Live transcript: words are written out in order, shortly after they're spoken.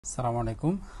আসসালামু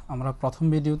আলাইকুম। আমরা প্রথম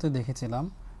ভিডিওতে দেখেছিলাম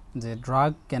যে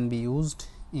drug can be used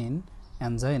in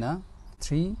angina.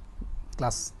 3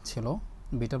 class ছিল: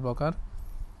 beta blocker,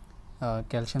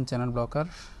 calcium channel blocker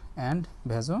and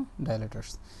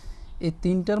ভ্যাসোডাইলেটরস। এই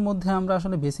তিনটার মধ্যে আমরা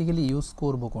আসলে বেসিক্যালি ইউজ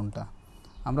করব কোনটা?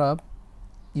 আমরা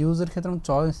ইউজের ক্ষেত্রে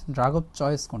চয়েস, ড্রাগ অফ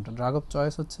চয়েস কোনটা? ড্রাগ অফ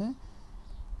চয়েস হচ্ছে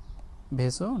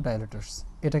ভ্যাসোডাইলেটরস,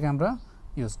 এটাকে আমরা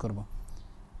ইউজ করব।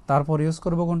 তারপর ইউজ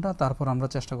করব কোনটা? তারপর আমরা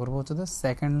চেষ্টা করব হচ্ছে যে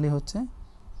সেকেন্ডলি হচ্ছে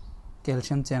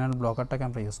ক্যালসিয়াম চ্যানেল ব্লকারটাকে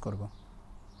আমরা ইউজ করব।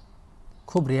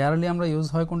 খুব রেয়ারলি আমরা ইউজ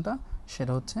হয় কোনটা?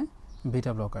 সেটা হচ্ছে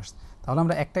বিটা ব্লকার্স। তাহলে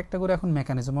আমরা একটা একটা করে এখন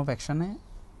মেকানিজম অফ অ্যাকশানে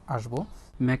আসব।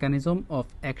 Mechanism of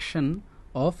action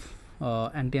of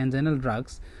অ্যান্টি-অ্যাঞ্জাইনাল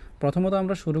drugs. প্রথমত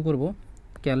আমরা শুরু করব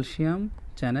ক্যালসিয়াম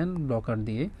চ্যানেল ব্লকার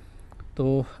দিয়ে। তো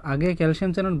আগে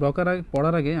ক্যালসিয়াম চ্যানেল ব্লকার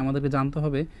পড়ার আগে আমাদেরকে জানতে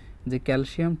হবে যে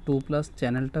ক্যালসিয়াম 2+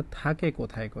 চ্যানেলটা থাকে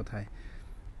কোথায় কোথায়।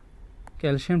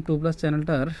 ক্যালসিয়াম 2+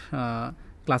 চ্যানেলটার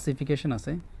ক্লাসিফিকেশন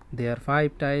আছে। দেয়ার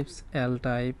 5 types: L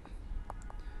type,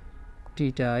 T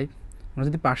type. আমরা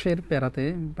যদি পাশের প্যারাতে,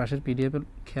 পাশের পিডিএফে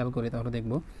খেয়াল করি তাহলে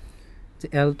দেখব যে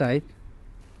L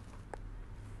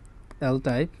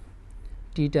type,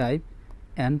 T type,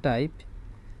 N type,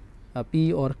 P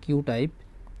or Q type,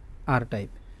 R type.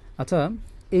 আচ্ছা,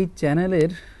 এই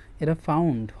চ্যানেলের এরা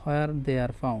found where they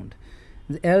are found.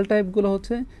 এল টাইপগুলো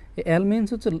হচ্ছে, এল মিনস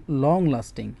হচ্ছে লং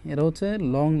লাস্টিং, এরা হচ্ছে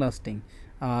লং লাস্টিং।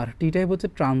 আর টি টাইপ হচ্ছে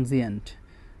ট্রানজিয়েন্ট।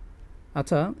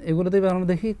 আচ্ছা, এগুলোতে আমরা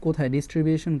দেখি কোথায়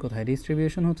ডিস্ট্রিবিউশন, কোথায়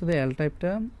ডিস্ট্রিবিউশন হচ্ছে যে এল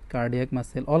টাইপটা cardiac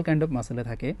muscle, all kind of মাসেলে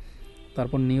থাকে,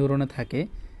 তারপর নিউরনে থাকে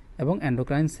এবং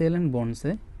এন্ডোক্রাইন সেল অ্যান্ড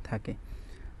বোনসে থাকে।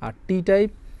 আর টি টাইপ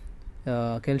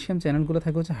ক্যালসিয়াম চ্যানেলগুলো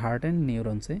থাকে হচ্ছে হার্ট অ্যান্ড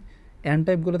নিউরনসে। এন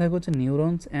টাইপগুলো থাকে হচ্ছে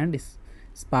নিউরনস অ্যান্ড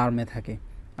স্পার্মে থাকে।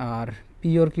 আর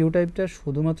পি ওর কিউ টাইপটা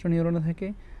শুধুমাত্র নিউরনে থাকে,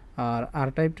 আর আর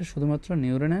টাইপটা শুধুমাত্র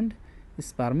নিউরন অ্যান্ড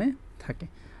স্পার্মে থাকে।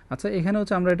 আচ্ছা, এখানে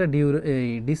হচ্ছে আমরা এটা এই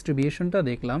ডিস্ট্রিবিউশনটা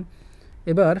দেখলাম।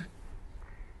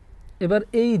 এবার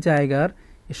এই জায়গার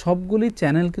সবগুলি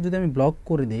চ্যানেলকে যদি আমি ব্লক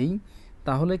করে দেই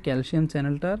তাহলে ক্যালসিয়াম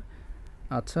চ্যানেলটার,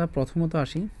 আচ্ছা প্রথমত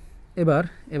আসি, এবার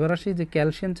আসি যে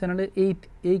ক্যালসিয়াম চ্যানেলের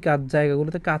এই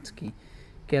জায়গাগুলোতে কাজ কি।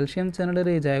 ক্যালসিয়াম চ্যানেলের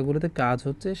এই জায়গাগুলোতে কাজ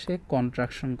হচ্ছে সে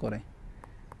কন্ট্রাকশন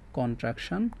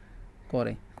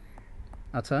করে।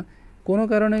 আচ্ছা, কোনো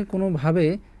কারণে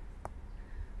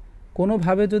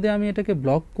কোনোভাবে যদি আমি এটাকে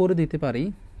ব্লক করে দিতে পারি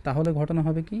তাহলে ঘটনা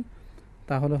হবে কি?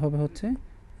 তাহলে হবে হচ্ছে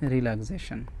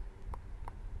রিল্যাক্সেশন।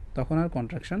 তখন আর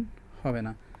কন্ট্রাকশন হবে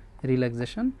না,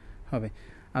 রিল্যাক্সেশন হবে।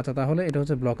 আচ্ছা, তাহলে এটা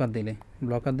হচ্ছে ব্লকার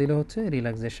দিলে হচ্ছে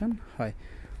রিল্যাক্সেশন হয়।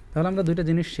 তাহলে আমরা দুইটা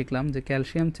জিনিস শিখলাম যে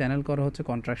ক্যালসিয়াম চ্যানেল করে হচ্ছে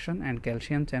contraction and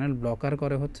calcium channel blocker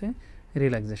করে হচ্ছে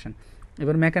রিল্যাক্সেশন।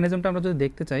 এবার মেকানিজমটা আমরা যদি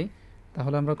দেখতে চাই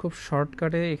তাহলে আমরা খুব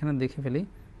শর্টকাটে এখানে দেখে ফেলি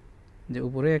যে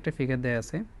উপরে একটা ফিগার দেয়া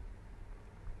আছে,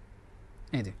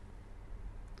 এই যে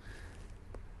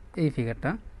এই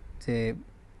ফিগারটা, যে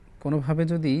কোনোভাবে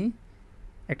যদি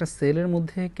একটা সেলের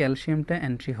মধ্যে ক্যালসিয়ামটা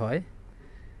এন্ট্রি হয়,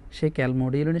 সে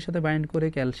ক্যালমোডিউলিনের সাথে বাইন্ড করে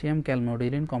ক্যালসিয়াম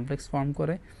ক্যালমোডিউলিন কমপ্লেক্স ফর্ম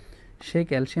করে। সেই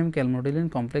ক্যালসিয়াম ক্যালমোডিউলিন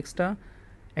কমপ্লেক্সটা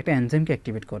একটা এনজাইমকে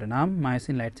অ্যাক্টিভেট করে, নাম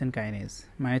myosin light chain kinase.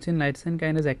 Myosin light chain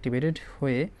kinase activated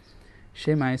হয়ে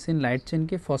সে মায়োসিন লাইট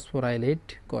চেইনকে ফসফোরাইলেট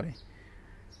করে।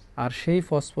 আর সেই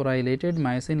ফসফোরাইলেটেড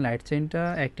মায়োসিন লাইট চেইনটা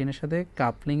অ্যাক্টিনের সাথে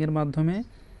কাপলিংয়ের মাধ্যমে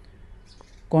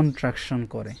কন্ট্রাকশন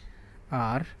করে।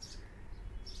 আর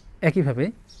একইভাবে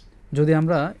যদি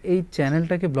আমরা এই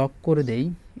চ্যানেলটাকে ব্লক করে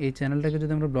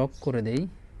দেই,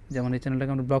 যেমন এই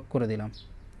চ্যানেলটাকে আমরা ব্লক করে দিলাম,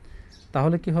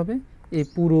 তাহলে কি হবে? এই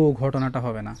পুরো ঘটনাটা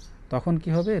হবে না, তখন কি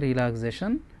হবে?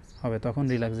 রিল্যাক্সেশন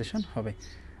হবে।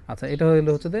 আচ্ছা, এটা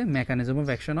হচ্ছে যে mechanism of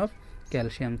action of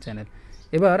calcium channel.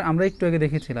 এবার আমরা একটু আগে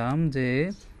দেখেছিলাম যে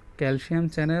ক্যালসিয়াম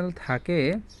চ্যানেল থাকে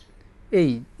এই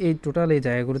টোটাল এই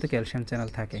জায়গাগুলোতে ক্যালসিয়াম চ্যানেল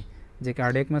থাকে, যে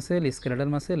cardiac muscle, skeletal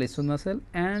muscle, smooth muscle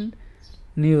and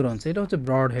neurons. এটা হচ্ছে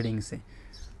ব্রড হেডিংসে।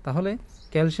 তাহলে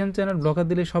ক্যালসিয়াম চ্যানেল ব্লকার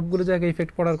দিলে সবগুলো জায়গায়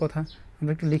ইফেক্ট পড়ার কথা।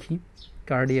 আমরা একটু লিখি: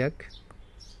 কার্ডিয়াক,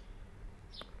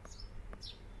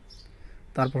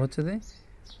 তারপর হচ্ছে যে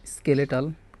স্কেলেটাল,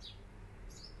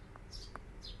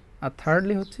 আর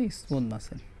থার্ডলি হচ্ছে স্মুথ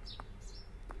মাসেল।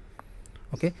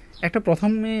 ওকে,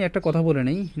 প্রথমে একটা কথা বলে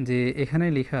নেই যে এখানে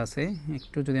লেখা আছে,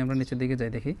 একটু যদি আমরা নিচের দিকে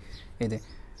যাই দেখি, এই যে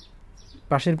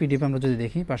পাশের পিডিএফে আমরা যদি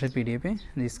দেখি,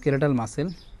 যে স্কেলেটাল মাসেল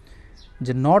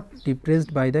যে not depressed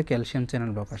by the calcium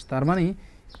channel blockers. তার মানে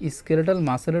স্কেলেটাল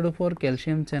মাসেলের উপর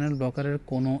ক্যালসিয়াম চ্যানেল ব্লকারের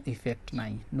কোনো ইফেক্ট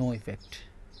নাই, নো ইফেক্ট।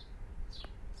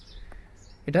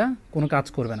 এটা কোনো কাজ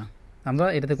করবে না, আমরা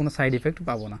এটাতে কোনো সাইড ইফেক্ট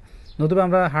পাবো না। নতুবা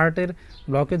আমরা হার্টের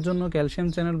ব্লকের জন্য ক্যালসিয়াম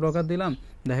চ্যানেল ব্লকার দিলাম,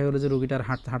 দেখা গেলো যে রোগীটার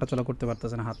হাঁটাচলা করতে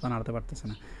পারতেছে না, হাত পা নাড়াতে পারতেছে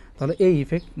না, তাহলে এই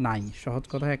ইফেক্ট নাই। সহজ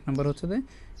কথা, এক নম্বর হচ্ছে যে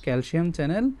ক্যালসিয়াম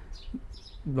চ্যানেল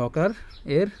ব্লকার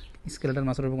এর স্কেলেটাল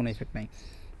মাসেলের উপর কোনো ইফেক্ট নাই।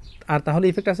 আর তাহলে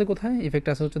ইফেক্ট আছে কোথায়? ইফেক্ট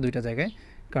আছে হচ্ছে দুইটা জায়গায়,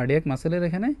 কার্ডিয়াক মাসেলের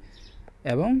এখানে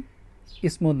এবং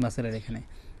স্মুথ মাসেলের এখানে।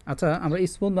 আচ্ছা, আমরা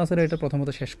স্মুথ মাসেলের এটা প্রথমত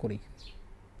শেষ করি।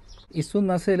 স্মুথ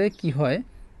মাসেলে কি হয়?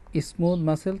 স্মুথ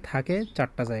মাসেল থাকে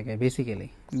চারটা জায়গায়,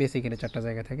 বেসিক্যালি চারটা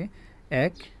জায়গায় থাকে।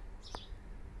 এক,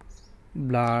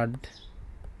 ব্লাড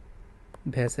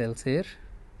ভেসেলসের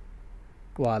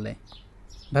ওয়ালে,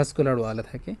 ভাস্কুলার ওয়ালে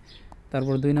থাকে।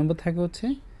 তারপর 2 নম্বর থাকে হচ্ছে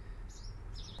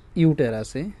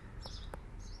ইউটেরাসে।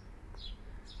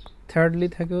 থার্ডলি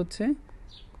থাকে হচ্ছে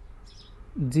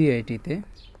জিআইটিতে।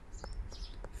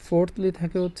 ফোর্থলি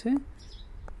থাকে হচ্ছে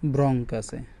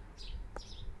ব্রঙ্কাসে।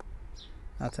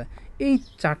 আচ্ছা, এই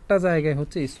চারটা জায়গায়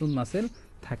হচ্ছে স্মুথ মাসেল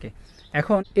থাকে।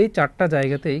 এখন এই চারটা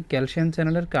জায়গাতেই ক্যালসিয়াম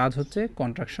চ্যানেলের কাজ হচ্ছে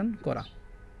কন্ট্রাকশন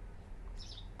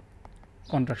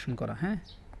করা, হ্যাঁ।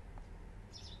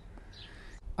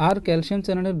 আর ক্যালসিয়াম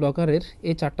চ্যানেলের ব্লকারের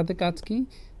এই চারটাতে কাজ কি?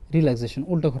 রিল্যাক্সেশন,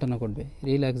 উল্টো ঘটনা করবে,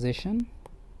 রিল্যাক্সেশন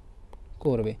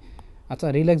করবে। আচ্ছা,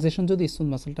 রিল্যাক্সেশন যদি স্মুথ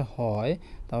মাসেলটা হয়,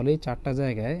 তাহলে এই চারটা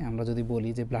জায়গায় আমরা যদি বলি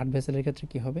যে ব্লাড ভেসেলের ক্ষেত্রে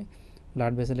কি হবে?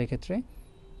 ব্লাড ভেসেলের ক্ষেত্রে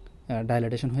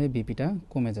ডাইলেটেশন হয়ে বিপিটা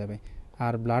কমে যাবে।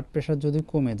 আর ব্লাড প্রেশার যদি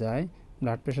কমে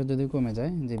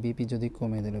যায়, যে বিপি যদি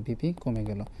কমে দিল, বিপি কমে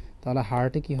গেল, তাহলে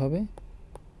হার্টে কি হবে?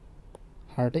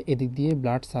 হার্টে এদিক দিয়ে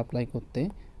ব্লাড সাপ্লাই করতে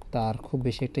তার খুব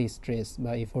বেশি একটা স্ট্রেস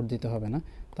বা এফোর্ট দিতে হবে না।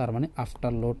 তার মানে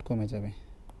আফটার লোড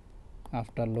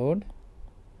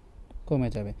কমে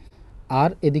যাবে। আর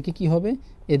এদিকে কি হবে?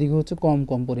 এদিকে হচ্ছে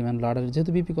কম পরিমাণ ব্লাড আসবে,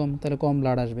 যেহেতু বিপি কম, তাহলে কম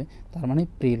ব্লাড আসবে, তার মানে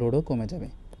প্রিলোডও কমে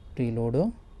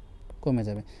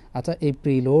যাবে। আচ্ছা, এই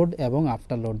প্রিলোড এবং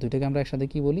আফটার লোড দুইটাকে আমরা একসাথে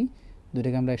কি বলি?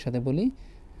 বলি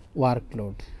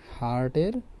ওয়ার্কলোড,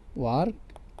 হার্টের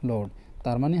ওয়ার্কলোড।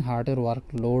 তার মানে হার্টের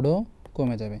ওয়ার্কলোডও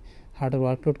কমে যাবে। হার্টের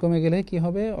ওয়ার্কলোড কমে গেলে কি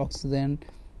হবে?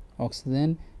 অক্সিজেন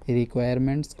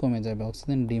রিকোয়ারমেন্টস কমে যাবে,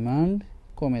 অক্সিজেন ডিমান্ড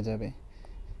কমে যাবে।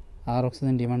 আর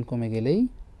অক্সিজেন ডিমান্ড কমে গেলেই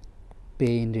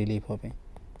পেইন রিলিফ হবে।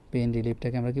 পেইন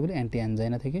রিলিফটাকে আমরা কি বলি? অ্যান্টি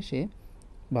অ্যানজাইনা থেকে সে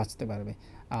বাঁচতে পারবে।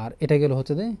 আর এটা গেল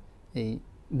হচ্ছে যে এই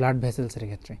ব্লাড ভেসেলসের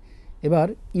ক্ষেত্রে। এবার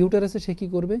ইউটেরাসে সে কী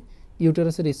করবে?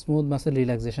 ইউটেরাসের স্মুথ মাসেল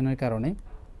রিল্যাক্সেশনের কারণে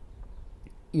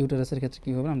ইউটেরাসের ক্ষেত্রে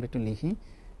কী হবে? আমরা একটু লিখি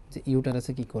যে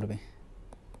ইউটেরাসে কী করবে।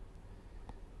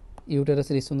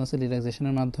 ইউটেরাসের স্মুথ মাসেল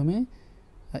রিল্যাক্সেশনের মাধ্যমে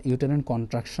ইউটেরাইন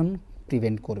কন্ট্রাকশন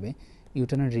প্রিভেন্ট করবে,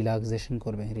 ইউটেরাইন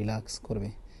রিল্যাক্স করবে।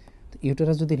 তো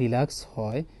ইউটেরাস যদি রিল্যাক্স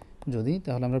হয়,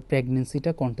 তাহলে আমরা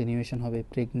প্রেগনেন্সিটা কন্টিনিউয়েশন হবে।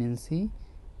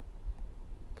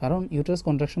 কারণ ইউটেরাস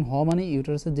কন্ট্রাকশন হওয়া মানে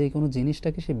ইউটেরাসের যে কোনো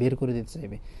জিনিসটাকে সে বের করে দিতে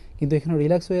চাইবে, কিন্তু এখানে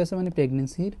রিল্যাক্স হয়ে আছে মানে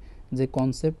প্রেগনেন্সির যে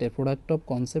কনসেপ্ট, প্রোডাক্ট অফ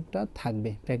কনসেপ্টটা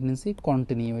থাকবে, প্রেগনেন্সি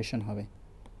কন্টিনিউয়েশন হবে।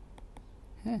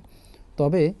 হ্যাঁ,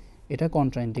 তবে এটা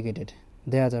কন্ট্রাইন্ডিকেটেড,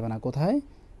 দেওয়া যাবে না। কোথায়?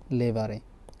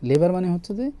 লেবার মানে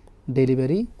হচ্ছে যে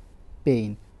ডেলিভারি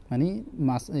পেইন, মানে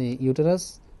ইউটেরাস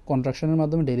কন্ট্রাকশনের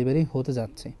মাধ্যমে ডেলিভারি হতে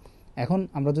যাচ্ছে। এখন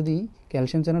আমরা যদি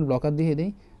ক্যালসিয়াম চ্যানেল ব্লকার দিয়ে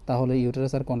দিই, তাহলে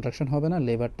ইউটেরাস আর কন্ট্রাকশন হবে না,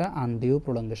 লেবারটা আনডিউ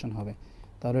প্রোলঙ্গেশন হবে।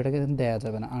 তাহলে এটাকে দেয়া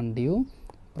যাবে না, আনডিউ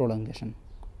প্রোলঙ্গেশন।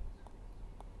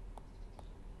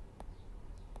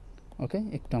 ওকে,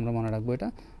 একটু আমরা মনে রাখবো এটা।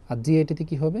 আর জিআইটিতে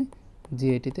কি হবে?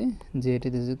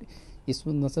 জিআইটিতে যদি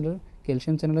স্মুথ মাসেলের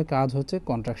ক্যালসিয়াম চ্যানেলের কাজ হচ্ছে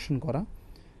কন্ট্রাকশন করা,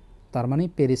 তার মানে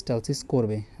পেরিস্টালসিস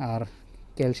করবে। আর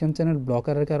ক্যালসিয়াম চ্যানেল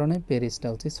ব্লকারের কারণে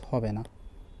পেরিস্টালসিস হবে না।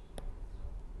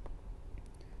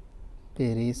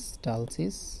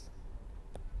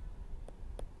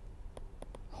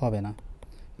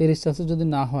 পেরিস্টালসিস যদি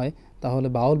না হয়, তাহলে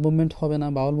বাউল মুভমেন্ট হবে না।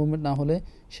 বাউল মুভমেন্ট না হলে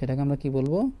সেটাকে আমরা কি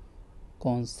বলবো?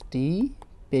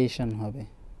 কনস্টিপেশন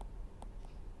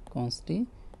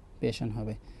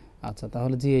হবে। আচ্ছা,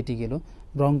 তাহলে জিআইটি গেল।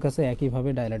 ব্রঙ্কাসে একইভাবে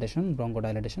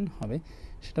ব্রঙ্কোডাইলেটেশন হবে,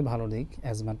 সেটা ভালো দিক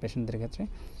অ্যাজমার পেশেন্টদের ক্ষেত্রে।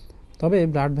 তবে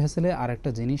ব্লাড ভেসেলে আরেকটা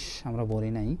জিনিস আমরা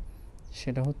বলি নাই,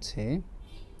 সেটা হচ্ছে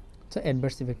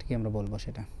অ্যাডভার্স ইফেক্ট কি আমরা বলবো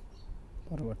সেটা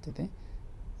পরবর্তীতে।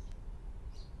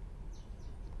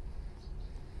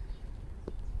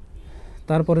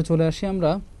 তারপরে চলে আসি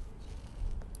আমরা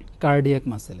কার্ডিয়াক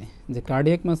মাসেলে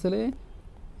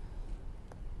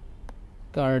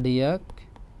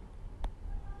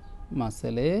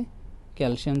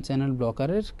ক্যালসিয়াম চ্যানেল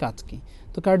ব্লকারের কাজ কি?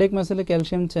 তো কার্ডিয়াক মাসেলে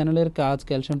ক্যালসিয়াম চ্যানেলের কাজ,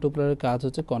 ক্যালসিয়াম টুপলারের কাজ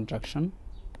হচ্ছে কন্ট্রাকশন।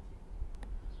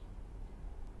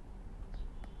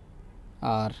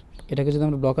 আর এটাকে যদি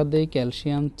আমরা ব্লকার দিই,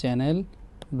 ক্যালসিয়াম চ্যানেল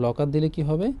ব্লকার দিলে কি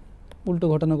হবে? উল্টো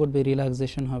ঘটনা ঘটবে,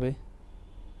 রিল্যাক্সেশন হবে।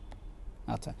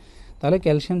 আচ্ছা, তাহলে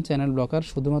ক্যালসিয়াম চ্যানেল ব্লকার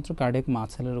শুধুমাত্র কার্ডিয়াক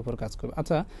মাসেলের উপর কাজ করবে।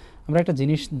 আচ্ছা, আমরা একটা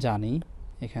জিনিস জানি,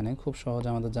 এখানে খুব সহজ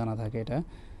আমাদের জানা থাকে এটা,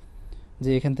 যে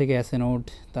এখান থেকে এসএ নোড,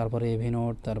 তারপরে এভি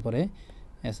নোড, তারপরে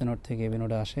এসএ নোড থেকে এভি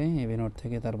নোডে আসে, এভি নোড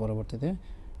থেকে তার পরবর্তীতে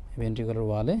ভেন্ট্রিকুলার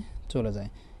ওয়ালে চলে যায়।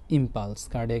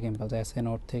 কার্ডিয়াক ইম্পালস এসএ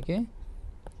নোড থেকে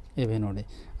এভি নোডে।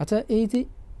 আচ্ছা, এই যে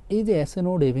এই যে এসএ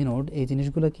নোড এভি নোড এই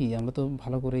জিনিসগুলো কি আমরা তো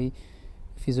ভালো করেই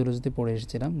ফিজিওলজিতে পড়ে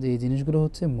এসেছিলাম যে এই জিনিসগুলো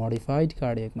হচ্ছে modified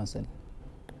cardiac muscle,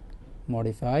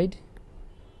 modified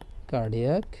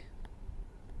cardiac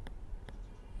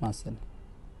muscle.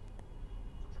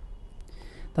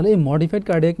 তাহলে এই modified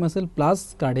cardiac muscle plus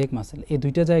cardiac muscle এই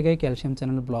দুইটা জায়গায় ক্যালসিয়াম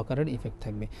চ্যানেল ব্লকারের ইফেক্ট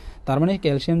থাকবে। তার মানে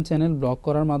ক্যালসিয়াম চ্যানেল ব্লক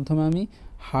করার মাধ্যমে আমি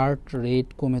হার্ট রেট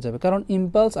কমে যাবে, কারণ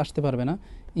ইম্পালস আসতে পারবে না,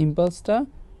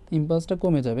 ইম্পালসটা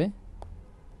কমে যাবে।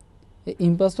 এই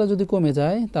ইম্পালসটা যদি কমে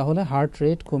যায় তাহলে হার্ট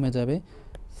রেট কমে যাবে,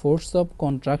 ফোর্স অফ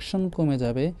কন্ট্রাকশন কমে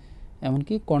যাবে,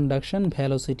 এমনকি কন্ডাকশন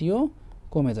ভ্যালোসিটিও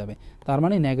কমে যাবে। তার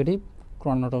মানে নেগেটিভ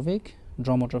ক্রনোট্রফিক,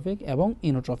 ড্রমোট্রফিক এবং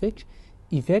ইনোট্রফিক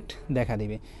ইফেক্ট দেখা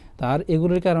দিবে। তার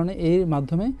এগুলোর কারণে এর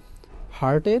মাধ্যমে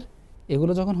হার্টের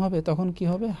এগুলো যখন হবে তখন কি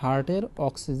হবে, হার্টের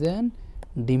অক্সিজেন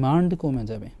ডিমান্ড কমে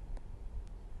যাবে।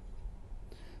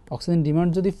 অক্সিজেন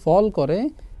ডিমান্ড যদি ফল করে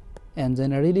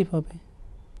অ্যানজাইনা রিলিফ হবে।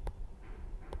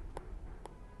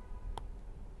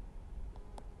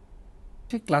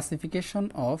 Classification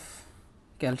of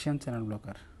calcium channel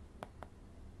blocker,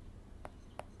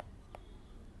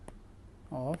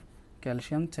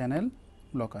 calcium channel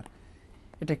blocker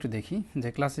এটা একটু দেখি যে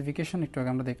ক্লাসিফিকেশন। একটু আগে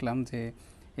আমরা দেখলাম যে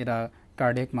এরা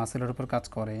কার্ডিয়াক মাসেলের উপর কাজ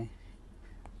করে,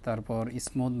 তারপর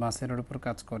স্মুথ মাসেলের উপর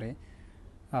কাজ করে,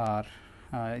 আর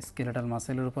স্কেলেটাল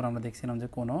মাসেলের উপর আমরা দেখছিলাম যে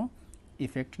কোনো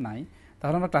ইফেক্ট নাই।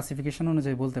 তাহলে আমরা ক্লাসিফিকেশন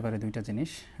অনুযায়ী বলতে পারি দুইটা জিনিস,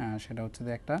 সেটা হচ্ছে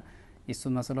যে একটা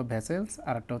স্মুথ মাসেল অফ ভেসেলস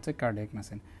আর একটা হচ্ছে কার্ডিয়াক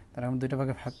মাসেল। তাহলে আমরা দুইটা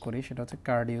ভাগে ভাগ করি, সেটা হচ্ছে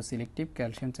cardio selective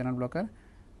calcium channel blocker,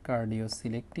 cardio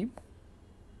selective,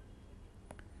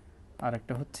 আর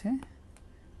একটা হচ্ছে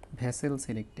ভেসেল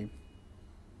সিলেক্টিভ।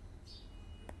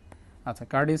 আচ্ছা,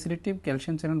 cardio selective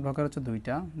calcium channel blocker হচ্ছে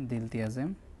দুইটা, দিলতিয়াজেম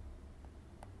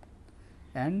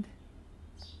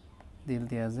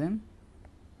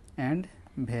অ্যান্ড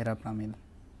ভেরাপ্রামিল।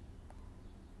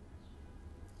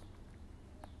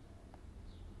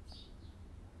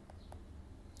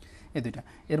 এই দুইটা,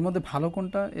 এর মধ্যে ভালো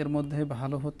কোনটা? এর মধ্যে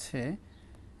ভালো হচ্ছে,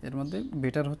 এর মধ্যে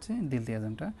বেটার হচ্ছে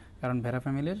দিলতিয়াজেমটা, কারণ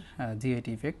ভেরাপ্রামিলের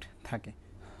জিআইটি ইফেক্ট থাকে।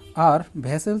 আর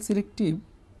ভেসেল সিলেক্টিভ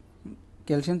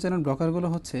ক্যালসিয়াম চ্যানেল ব্লকারগুলো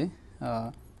হচ্ছে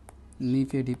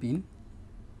নিফেডিপিন,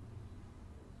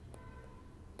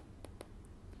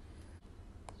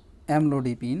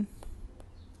 অ্যামলোডিপিন।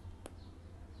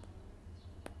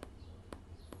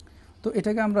 তো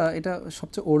এটাকে আমরা, এটা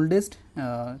সবচেয়ে oldest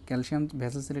calcium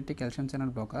vessel selective calcium channel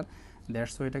blocker,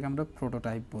 that's why এটাকে আমরা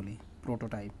প্রোটোটাইপ বলি।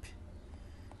 প্রোটোটাইপ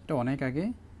এটা অনেক আগে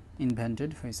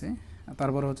ইনভেন্টেড হয়েছে।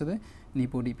 তারপর হচ্ছে যে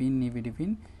নিপোডিপিন,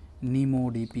 নিভিডিপিন,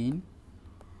 নিমোডিপিন,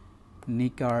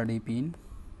 নিকার্ডিপিন।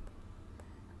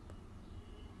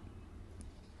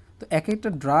 তো এক একটা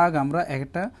ড্রাগ আমরা এক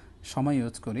একটা সময়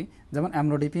ইউজ করি। যেমন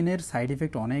অ্যামলোডিপিনের সাইড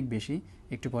ইফেক্ট অনেক বেশি,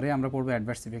 একটু পরে আমরা পড়বো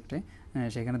অ্যাডভার্স ইফেক্টে,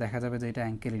 সেখানে দেখা যাবে যে এটা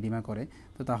অ্যাঙ্কেল ইডিমা করে।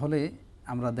 তো তাহলে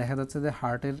আমরা দেখা যাচ্ছে যে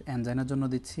হার্টের অ্যানজাইনার জন্য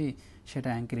দিচ্ছি, সেটা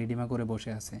অ্যাঙ্কেল ইডিমা করে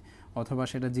বসে আছে, অথবা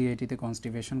সেটা জিআইটিতে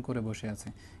কনস্টিপেশন করে বসে আছে।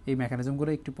 এই মেকানিজমগুলো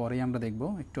একটু পরেই আমরা দেখব,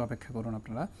 একটু অপেক্ষা করুন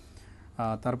আপনারা।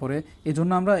 তারপরে এই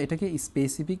জন্য আমরা এটাকে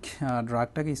স্পেসিফিক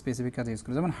ড্রাগটাকে স্পেসিফিক কাজে ইউজ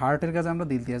করি। যেমন হার্টের কাজে আমরা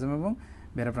দিলতিয়াজেম এবং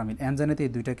ভেরাপ্রামিল, অ্যানজাইনাতে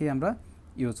এই দুইটাকেই আমরা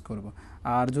ইউজ করব।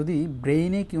 আর যদি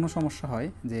ব্রেইনে কোনো সমস্যা হয়,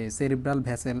 যে সেরিব্রাল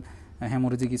ভেসেল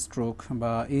হ্যামোরেজিক স্ট্রোক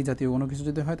বা এই জাতীয় কোনো কিছু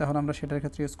যদি হয়, তাহলে আমরা সেটার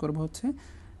ক্ষেত্রে ইউজ করব হচ্ছে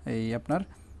এই আপনার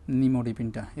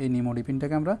নিমোডিপিনটা। এই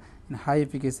নিমোডিপিনটাকে আমরা high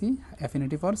efficacy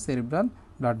affinity for cerebral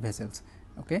blood vessels.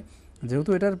 ওকে, যেহেতু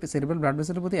এটার সেরিব্রাল ব্লাড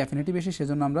ভেসেলের প্রতি অ্যাফিনিটি বেশি,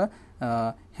 সেজন্য আমরা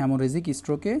হ্যামোরেজিক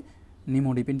স্ট্রোকে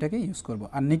নিমোডিপিনটাকে ইউজ করব।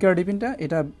 আর নিকার্ডিপিনটা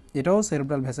এটাও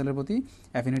সেরিব্রাল ভেসেলের প্রতি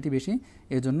অ্যাফিনিটি বেশি,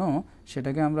 এজন্য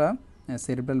সেটাকে আমরা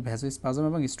সেরিব্রাল ভ্যাসোস্পাজম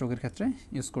এবং স্ট্রোকের ক্ষেত্রে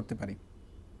ইউজ করতে পারি।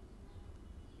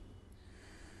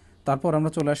 তারপর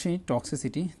আমরা চলে আসি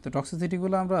টক্সিসিটি। তো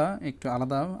টক্সিসিটিগুলো আমরা একটু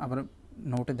আলাদা আবার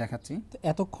নোটে দেখাচ্ছি। তো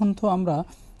এতক্ষণ তো আমরা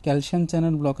ক্যালসিয়াম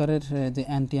চ্যানেল ব্লকারের যে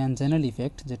অ্যান্টি অ্যানজাইনাল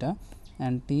ইফেক্ট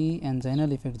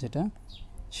যেটা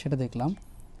সেটা দেখলাম।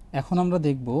 এখন আমরা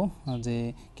দেখব যে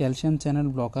calcium channel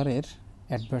ব্লকারের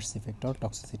adverse effect or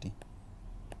toxicity,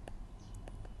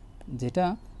 যেটা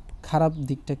খারাপ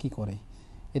দিকটা কি করে।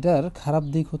 এটার খারাপ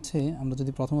দিক হচ্ছে, আমরা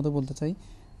যদি প্রথমত বলতে চাই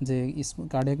যে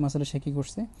কার্ডিয়াক মাসেলে সে কী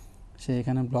করছে, সে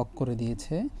এখানে ব্লক করে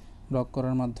দিয়েছে, ব্লক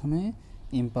করার মাধ্যমে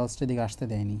ইম্পালসটা দিকে আসতে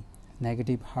দেয়নি।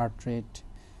 Negative heart rate,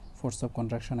 force of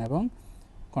contraction এবং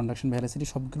কন্ডাকশন ভ্যালোসিটি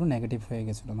সবগুলো নেগেটিভ হয়ে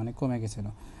গেছিলো, মানে কমে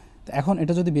গেছিলো। তো এখন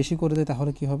এটা যদি বেশি করে দেয়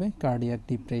তাহলে কী হবে, কার্ডিয়াক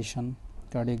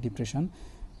ডিপ্রেশন,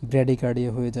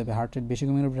 ব্র্যাডিকার্ডিয়া হয়ে যাবে, হার্ট রেট বেশি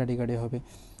কমে গেলে ব্র্যাডিকার্ডিয়া হবে।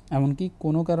 এমনকি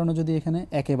কোনো কারণে যদি এখানে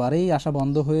একেবারেই আসা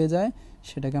বন্ধ হয়ে যায়,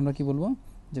 সেটাকে আমরা কি বলবো,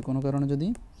 যে কোনো কারণে যদি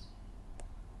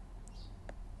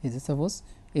এই যে সাপোজ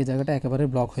এই জায়গাটা একেবারে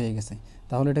ব্লক হয়ে গেছে,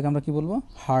 তাহলে এটাকে আমরা কি বলবো,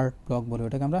 হার্ট ব্লক বলি,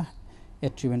 ওটাকে আমরা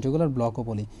অ্যাট্রিওভেন্ট্রিকুলার ব্লকও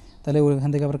বলি। তাহলে ওইখান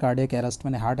থেকে আবার কার্ডিয়াক অ্যারেস্ট,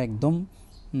 মানে হার্ট একদম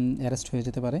অ্যারেস্ট হয়ে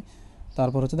যেতে পারে।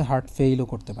 তারপর হচ্ছে হার্ট ফেইলও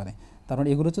করতে পারে। তারপর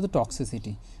এগুলো হচ্ছে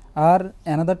টক্সিসিটি। আর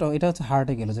অ্যানাদার এটা হচ্ছে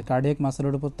হার্টে গেলো, যে কার্ডিয়াক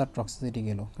মাসেলের উপর তার টক্সিসিটি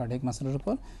গেলো, কার্ডিয়াক মাসেলের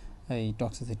উপর এই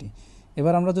টক্সিসিটি।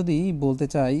 এবার আমরা যদি বলতে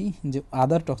চাই যে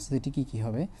আদার টক্সিসিটি কী কী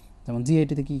হবে, যেমন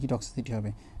জিআইটিতে কী কী টক্সিসিটি হবে,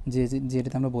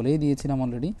 জিআইটিতে আমরা বলেই দিয়েছিলাম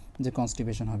অলরেডি যে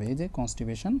কনস্টিপেশন হবে, এই যে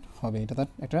কনস্টিপেশন হবে, এটা তার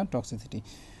একটা টক্সিসিটি।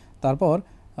 তারপর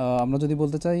আমরা যদি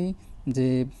বলতে চাই যে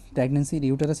প্রেগনেন্সির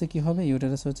ইউটেরাসে কী হবে,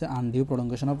 ইউটেরাসে হচ্ছে আনডিউ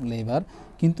প্রলঙ্গেশন অফ লেবার,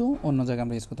 কিন্তু অন্য জায়গায়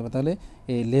আমরা ইউজ করতে পারি, তাহলে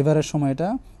এই লেবারের সময়টা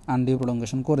আনডিউ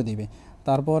প্রলঙ্গেশন করে দিবে।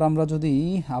 তারপর আমরা যদি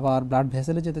আবার ব্লাড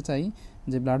ভেসেলে যেতে চাই,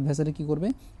 যে ব্লাড ভেসেলে কী করবে,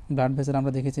 ব্লাড ভেসেল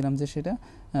আমরা দেখেছিলাম যে সেটা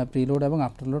প্রিলোড এবং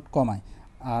আফটারলোড কমায়,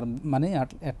 আর মানে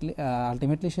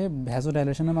আলটিমেটলি সে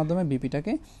ভ্যাসোডাইলেশনের মাধ্যমে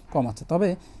বিপিটাকে কমাচ্ছে। তবে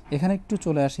এখানে একটু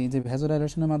চলে আসি যে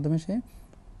ভ্যাসোডাইলেশনের মাধ্যমে সে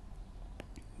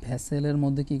ভ্যাসেলের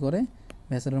মধ্যে কী করে,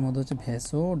 ভ্যাসেলের মধ্যে হচ্ছে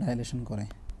ভ্যাসোডাইলেশন করে।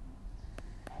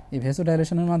 এই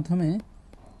ভ্যাসোডাইলেশনের মাধ্যমে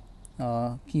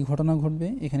কি ঘটনা ঘটবে,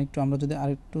 এখানে একটু আমরা যদি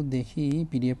আরেকটু দেখি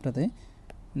পিডিএফটাতে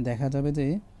দেখা যাবে যে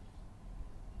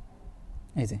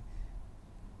এই যে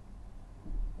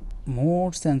মোর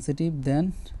সেন্সিটিভ দেন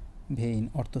ভেইন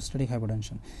অর্থোস্ট্যাটিক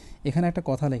হাইপোটেনশন। এখানে একটা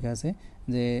কথা লেখা আছে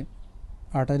যে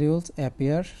আর্টারিওলস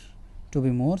appear to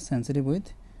be more sensitive with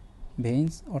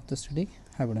veins orthostatic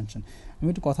hypotension. আমি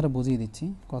একটু কথাটা বুঝিয়ে দিচ্ছি।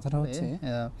 কথাটা হচ্ছে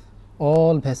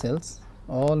অল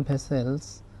ভেসেলস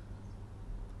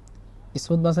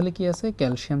স্মুথ মাসেলে কি আছে,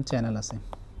 ক্যালসিয়াম চ্যানেল আছে।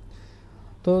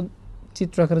 তো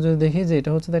চিত্র আকারে যদি দেখি যে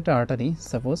এটা হচ্ছে একটা আর্টারি,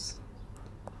 সাপোজ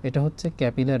এটা হচ্ছে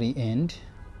ক্যাপিলারি এন্ড,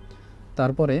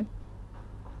 তারপরে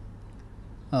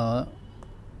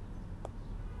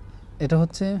এটা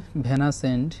হচ্ছে ভেনাস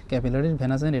এন্ড, ক্যাপিলারির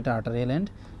ভেনাস এন্ড, এটা আর্টারিয়াল এন্ড,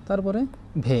 তারপরে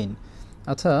ভেইন।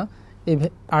 আচ্ছা, এই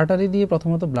আর্টারি দিয়ে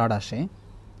প্রথমত ব্লাড আসে,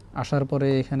 আসার পরে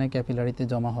এখানে ক্যাপিলারিতে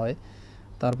জমা হয়,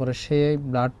 তারপরে সেই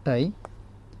ব্লাডটাই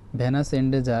ভেনাস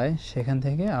এন্ডে যায়, সেখান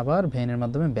থেকে আবার ভেইনের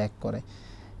মাধ্যমে ব্যাক করে।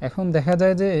 এখন দেখা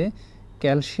যায় যে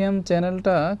ক্যালসিয়াম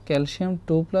চ্যানেলটা, ক্যালসিয়াম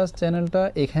 2+ চ্যানেলটা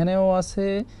এখানেও আছে,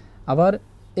 আবার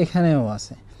এখানেও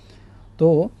আছে। তো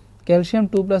ক্যালসিয়াম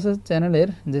 2+ চ্যানেলের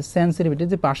যে সেন্সিটিভিটি,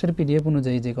 যে পাশের পিডিএফ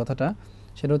অনুযায়ী যে কথাটা,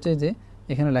 সেটা হচ্ছে যে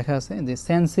এখানে লেখা আছে যে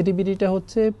সেন্সিটিভিটিটা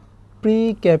হচ্ছে প্রি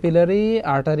ক্যাপিলারি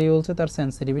আর্টারিওলসে তার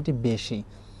সেন্সিটিভিটি বেশি,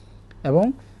 এবং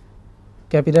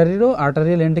ক্যাপিলারিরও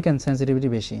আর্টারিয়াল এন্ডে সেন্সিটিভিটি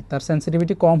বেশি। তার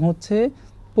সেন্সিটিভিটি কম হচ্ছে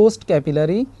পোস্ট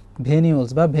ক্যাপিলারি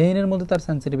ভেনিউলস বা ভেইনের মধ্যে তার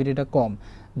সেন্সিটিভিটিটা কম,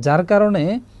 যার কারণে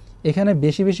এখানে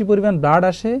বেশি বেশি পরিমাণ ব্লাড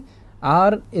আসে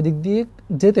আর এদিক দিয়ে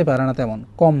যেতে পারে না, তেমন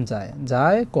কম যায়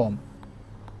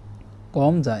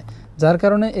কম যায়, যার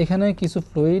কারণে এখানে কিছু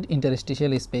ফ্লুইড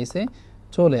ইন্টারস্টিশিয়াল স্পেসে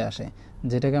চলে আসে,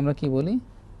 যেটাকে আমরা কি বলি,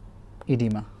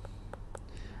 ইডিমা।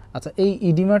 আচ্ছা, এই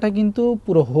ইডিমাটা কিন্তু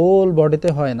পুরো হোল বডিতে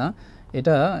হয় না,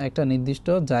 এটা একটা নির্দিষ্ট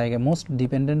জায়গায় most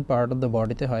dependent part of the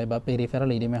বডিতে হয় বা পেরিফেরাল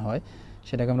ইডিমা হয়,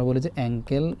 সেটাকে আমরা বলি যে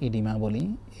অ্যাঙ্কেল ইডিমা বলি,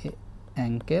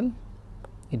 অ্যাঙ্কেল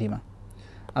ইডিমা।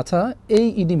 আচ্ছা, এই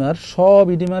ইডিমার সব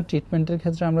ইডিমার ট্রিটমেন্টের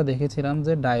ক্ষেত্রে আমরা দেখেছিলাম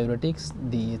যে ডায়োরেটিক্স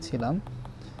দিয়েছিলাম।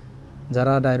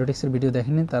 যারা ডায়োরেটিক্সের ভিডিও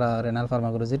দেখেনি তারা রেনাল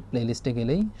ফার্মাকোলজির প্লেলিস্টে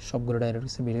গেলেই সবগুলো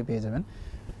ডায়োরেটিক্সের ভিডিও পেয়ে যাবেন।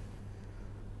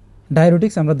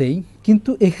 ডায়োরেটিক্স আমরা দেই,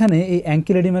 কিন্তু এখানে এই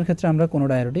অ্যাঙ্কেল ইডিমার ক্ষেত্রে আমরা কোনো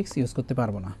ডায়োরেটিক্স ইউজ করতে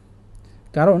পারবো না,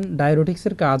 কারণ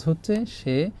ডায়োরেটিক্সের কাজ হচ্ছে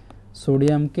সে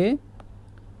সোডিয়ামকে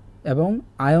এবং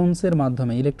আয়ন্সের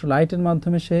মাধ্যমে, ইলেকট্রোলাইটের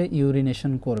মাধ্যমে সে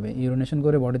ইউরিনেশন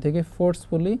করে বডি থেকে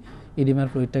ফোর্সফুলি ইডিমার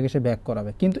ফ্লুইডটাকে সে ব্যাক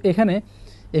করাবে। কিন্তু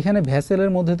এখানে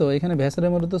ভ্যাসেলের মধ্যে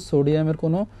তো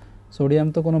সোডিয়াম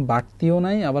তো কোনো বাড়তিও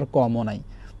নাই আবার কমও নাই,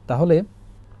 তাহলে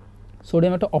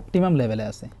সোডিয়াম একটা অপটিমাম লেভেলে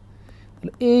আছে।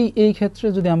 এই ক্ষেত্রে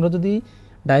আমরা যদি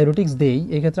ডায়োরেটিক্স দেই,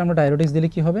 এই ক্ষেত্রে আমরা ডায়োরেটিক্স দিলে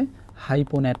কি হবে,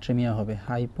 হাইপোন্যাট্রিমিয়া হবে,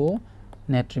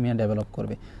 হাইপোন্যাট্রিমিয়া ডেভেলপ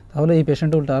করবে। তাহলে এই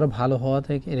পেশেন্ট উল্টা আরও ভালো হওয়া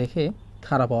থেকে রেখে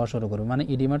খারাপ হওয়া শুরু করবে, মানে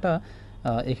ইডিমাটা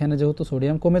এখানে যেহেতু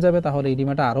সোডিয়াম কমে যাবে তাহলে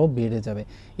ইডিমাটা আরও বেড়ে যাবে।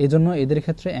 এজন্য এদের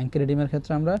ক্ষেত্রে অ্যাঙ্কেল ইডিমার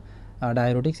ক্ষেত্রে আমরা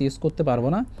ডায়োরেটিক্স ইউজ করতে পারবো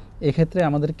না। এক্ষেত্রে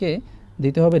আমাদেরকে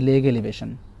দিতে হবে লেগ এলিভেশন,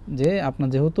 যে আপনার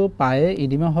যেহেতু পায়ে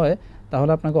ইডিমা হয়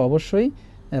তাহলে আপনাকে অবশ্যই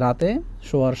রাতে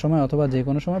শোয়ার সময় অথবা যে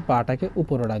কোনো সময় পাটাকে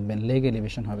উপরে রাখবেন, লেগ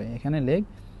এলিভেশন হবে, এখানে লেগ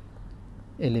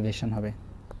এলিভেশন হবে,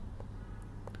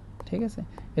 ঠিক আছে।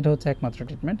 এটা হচ্ছে একমাত্র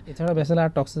ট্রিটমেন্ট। এছাড়া ভ্যাসেলার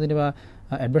টক্সিসিটি বা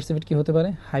অ্যাডভার্স ইফেক্ট কী হতে পারে,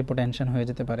 হাইপোটেনশন হয়ে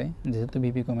যেতে পারে, যেহেতু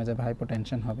বিপি কমে যাবে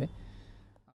হাইপোটেনশন হবে।